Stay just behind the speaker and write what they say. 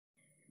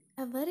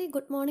A very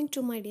good morning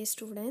to my dear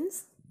students.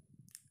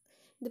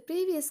 In the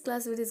previous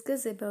class we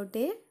discussed about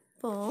a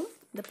poem.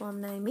 The poem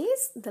name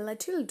is The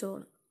Little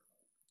Doll.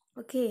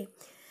 Okay.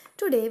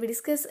 Today we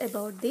discuss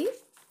about the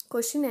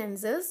question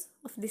answers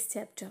of this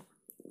chapter.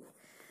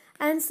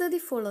 Answer the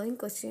following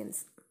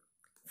questions.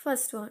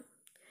 First one.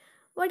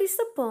 What is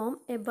the poem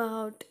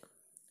about?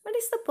 What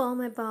is the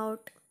poem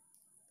about?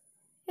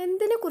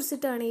 എന്തിനെ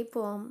കുറിച്ചിട്ടാണ് ഈ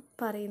പോം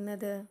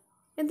പറയുന്നത്?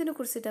 എന്തിനെ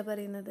കുറിച്ചിട്ടാണ്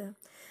പറയുന്നത്?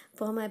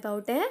 പോം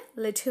about A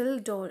little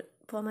doll.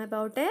 പോം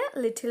അബൌട്ട് എ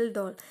ലിറ്റിൽ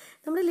ഡോൾ.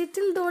 നമ്മൾ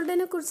ലിറ്റിൽ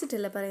ഡോളിനെ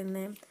കുറിച്ചിട്ടല്ല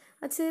പറയുന്നത്.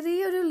 ആ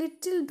ചെറിയൊരു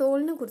ലിറ്റിൽ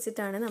ഡോളിനെ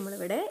കുറിച്ചിട്ടാണ്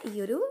നമ്മളിവിടെ ഈ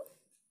ഒരു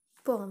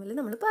പോമിൽ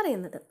നമ്മൾ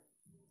പറയുന്നത്.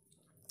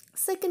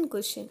 Second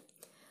question.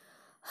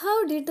 How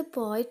did the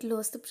poet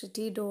lose the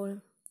pretty doll?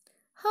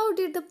 How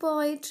did the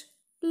poet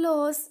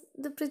lose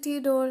the pretty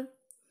doll?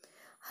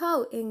 How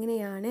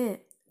എങ്ങനെയാണ്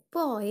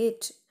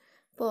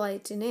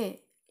പോയറ്റിനെ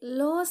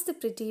lose the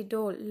pretty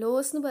doll,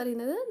 loss എന്ന്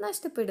പറയുന്നത്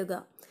നഷ്ടപ്പെടുക.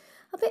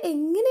 അപ്പോൾ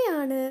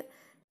എങ്ങനെയാണ്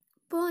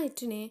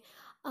പോയറ്റിനെ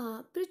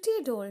പ്രിറ്റി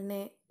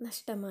ഡോളിനെ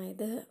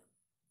നഷ്ടമായത്?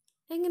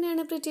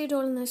 എങ്ങനെയാണ് പ്രിറ്റി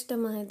ഡോൾ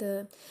നഷ്ടമായത്?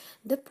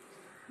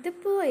 The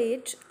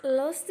poet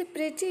lose the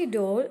pretty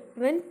doll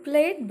when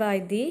played by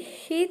the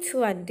Heath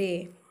one day.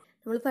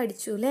 നമ്മൾ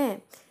പഠിച്ചു അല്ലേ?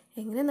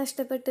 എങ്ങനെ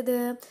നഷ്ടപ്പെട്ടത്?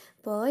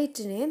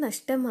 പോയറ്റിനെ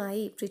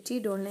നഷ്ടമായി, പ്രിറ്റി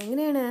ഡോളിനെ.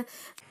 എങ്ങനെയാണ്?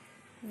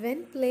 When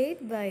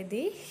played by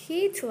the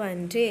Heath one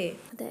day.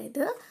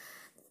 അതായത്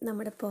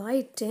നമ്മുടെ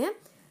പോയറ്റ്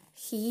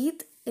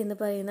ഹീത്ത് എന്ന്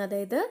പറയുന്ന,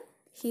 അതായത്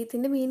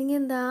ഹീത്തിൻ്റെ മീനിങ്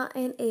എന്താ?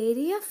 An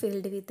area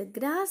filled with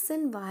grass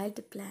and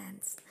wild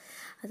plants.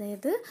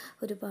 അതായത്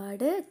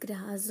ഒരുപാട്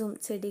ഗ്രാസും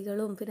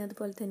ചെടികളും പിന്നെ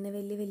അതുപോലെ തന്നെ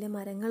വലിയ വലിയ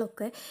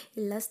മരങ്ങളൊക്കെ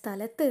ഉള്ള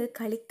സ്ഥലത്ത്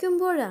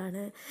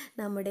കളിക്കുമ്പോഴാണ്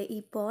നമ്മുടെ ഈ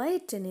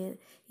പോയറ്റിന്,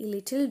 ഈ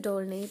ലിറ്റിൽ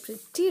ഡോളിനെ, ഈ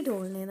പ്രിറ്റി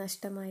ഡോളിനെ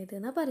നഷ്ടമായത്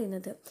എന്നാണ്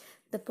പറയുന്നത്.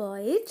 The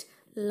poet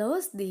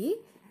loss the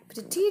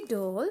pretty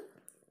doll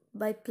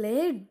by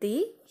played the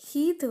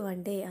Heath one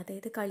day.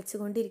 അതായത്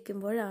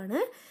കളിച്ചുകൊണ്ടിരിക്കുമ്പോഴാണ്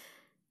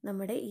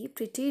നമ്മുടെ ഈ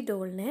പ്രിറ്റി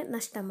ഡോളിനെ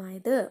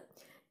നഷ്ടമായത്.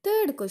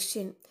 Third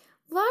question.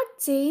 What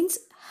change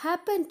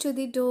happen to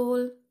the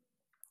doll?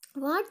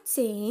 What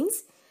change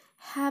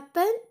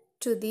happen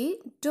to the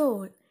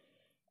doll?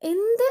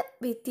 എന്ത്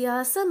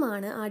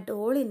വ്യത്യാസമാണ് ആ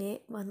ഡോളിന്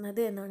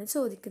വന്നത് എന്നാണ്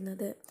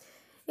ചോദിക്കുന്നത്.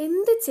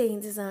 എന്ത്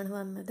ചേഞ്ചസ് ആണ്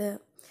വന്നത്?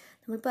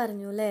 നമ്മൾ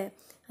പറഞ്ഞു അല്ലേ?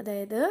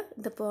 അതായത്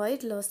the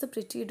poet lose the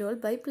pretty doll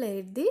by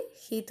played the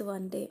Heath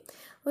one day.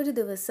 ഒരു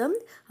ദിവസം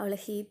അവളെ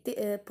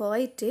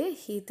പോയറ്റ്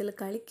ഹീത്തിൽ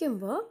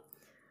കളിക്കുമ്പോൾ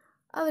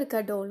അവർക്ക്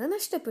ആ ഡോളിനെ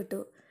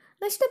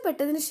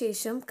നഷ്ടപ്പെട്ടതിന്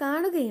ശേഷം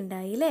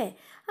കാണുകയുണ്ടായി അല്ലേ?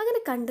 അങ്ങനെ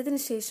കണ്ടതിന്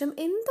ശേഷം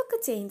എന്തൊക്കെ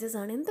ചേഞ്ചസ്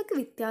ആണ്, എന്തൊക്കെ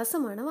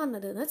വ്യത്യാസമാണ്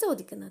വന്നത് എന്നാണ്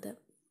ചോദിക്കുന്നത്.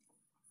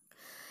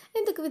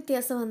 എന്തൊക്കെ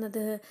വ്യത്യാസം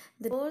വന്നത്?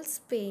 The dolls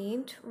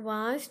paint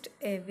washed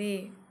away.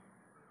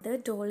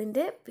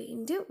 ഡോളിൻ്റെ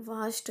paint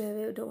washed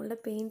away. ഡോളിൻ്റെ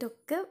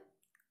പെയിൻറ്റൊക്കെ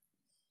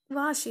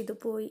wash ചെയ്തു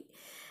പോയി.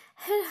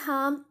 Her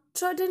Ham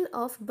trodden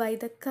of by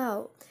the cow.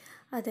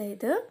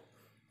 അതായത്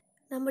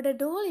നമ്മുടെ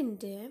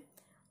ഡോളിൻ്റെ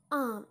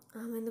ആം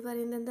എന്ന്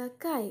പറയുന്നത് എന്താ?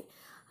 കൈ.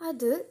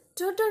 അത്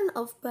trodden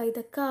of by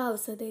the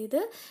cows.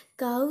 അതായത്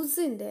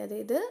കൗസിൻ്റെ,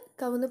 അതായത്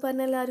കൗ എന്ന്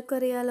പറഞ്ഞാൽ എല്ലാവർക്കും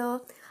അറിയാലോ.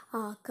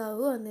 കൗ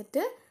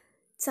വന്നിട്ട്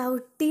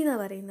ചവിട്ടി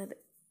എന്നാണ് പറയുന്നത്.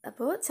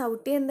 അപ്പോൾ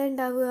ചവിട്ടി എന്താ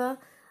ഉണ്ടാവുക?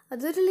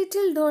 അതൊരു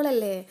ലിറ്റിൽ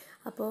ഡോളല്ലേ,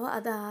 അപ്പോൾ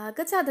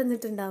അതാകെ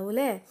ചതഞ്ഞിട്ടുണ്ടാവും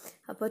അല്ലേ?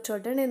 അപ്പോൾ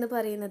ട്രോഡൻ എന്ന്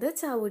പറയുന്നത്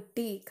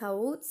ചവിട്ടി, കൗ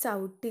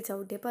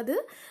ചവിട്ടിയപ്പോൾ അത്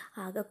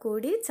ആകെ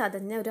കൂടി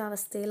ചതഞ്ഞ ഒരു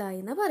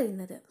അവസ്ഥയിലായി എന്നാണ്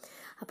പറയുന്നത്.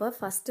 അപ്പോൾ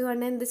ഫസ്റ്റ്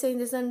വൺ എന്ത്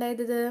ചേഞ്ചസ്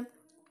ഉണ്ടായത്?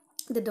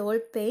 The doll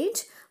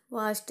paint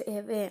washed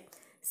away.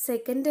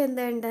 Second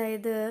എന്താ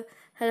ഉണ്ടായത്?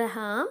 Her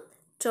Ham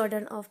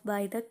trodden of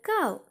by the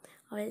cow.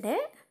 അവളുടെ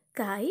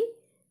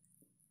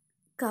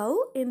കൗ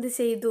എന്ത്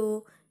ചെയ്തു?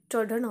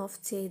 ട്രോഡൻ ഓഫ്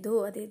ചെയ്തു,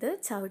 അതായത്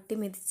ചവിട്ടി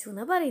മെതിച്ചു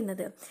എന്നാണ്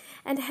പറയുന്നത്.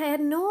 And hair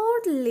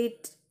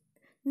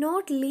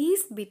not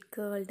lease bit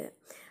called.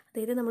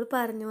 അതായത് നമ്മൾ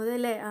പറഞ്ഞു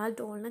അല്ലേ, ആ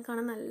ഡോളിനെ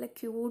കാണാൻ നല്ല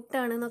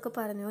ക്യൂട്ടാണെന്നൊക്കെ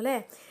പറഞ്ഞു അല്ലേ?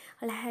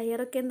 അവളുടെ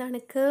ഹെയറൊക്കെ എന്താണ്?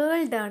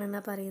 കേൾഡ്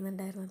ആണെന്നാണ്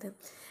പറയുന്നുണ്ടായിരുന്നത്.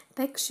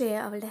 പക്ഷേ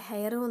അവളുടെ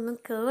ഹെയർ ഒന്നും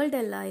കേൾഡ്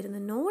അല്ലായിരുന്നു.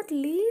 Not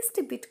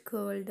least bit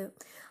called.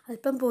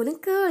 അല്പം പോലും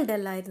കേൾഡ്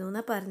അല്ലായിരുന്നു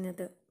എന്നാണ്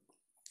പറഞ്ഞത്.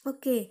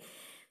 Okay.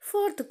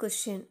 Fourth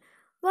question.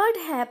 What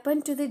happen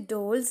to the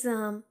dolls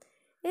ആം?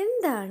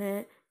 എന്താണ്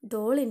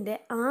ഡോളിൻ്റെ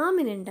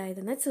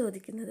ആമിനുണ്ടായതെന്നാണ്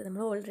ചോദിക്കുന്നത്.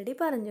 നമ്മൾ ഓൾറെഡി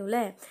പറഞ്ഞു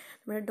അല്ലേ,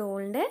 നമ്മുടെ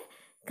ഡോളിൻ്റെ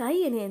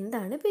കൈയിന്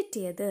എന്താണ്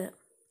പറ്റിയത്?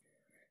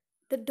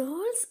 The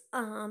dolls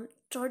am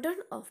trodden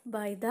of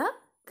by the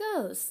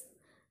cows.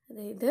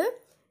 അതായത്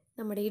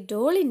നമ്മുടെ ഈ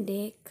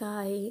ഡോളിൻ്റെ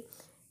കൈ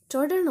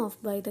trodden of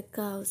by the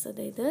cows,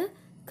 അതായത്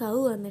കൗ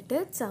വന്നിട്ട്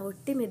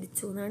ചവിട്ടി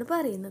മെതിച്ചു എന്നാണ്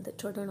പറയുന്നത്.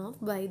 Trodden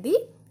of by the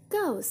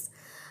cows.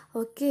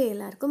 Okay,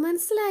 എല്ലാവർക്കും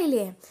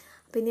മനസ്സിലായില്ലേ?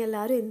 പിന്നെ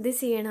എല്ലാവരും എന്ത്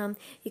ചെയ്യണം?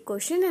 ഈ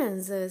ക്വസ്റ്റ്യൻ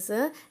ആൻസേഴ്സ്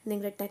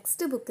നിങ്ങളുടെ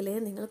ടെക്സ്റ്റ് ബുക്കിൽ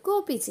നിങ്ങൾ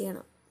കോപ്പി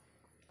ചെയ്യണം.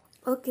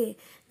 ഓക്കെ,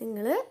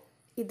 നിങ്ങൾ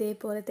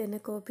ഇതേപോലെ തന്നെ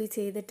കോപ്പി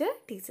ചെയ്തിട്ട്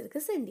ടീച്ചർക്ക്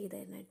സെൻഡ് ചെയ്ത്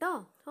തരണം കേട്ടോ.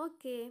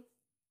 ഓക്കെ.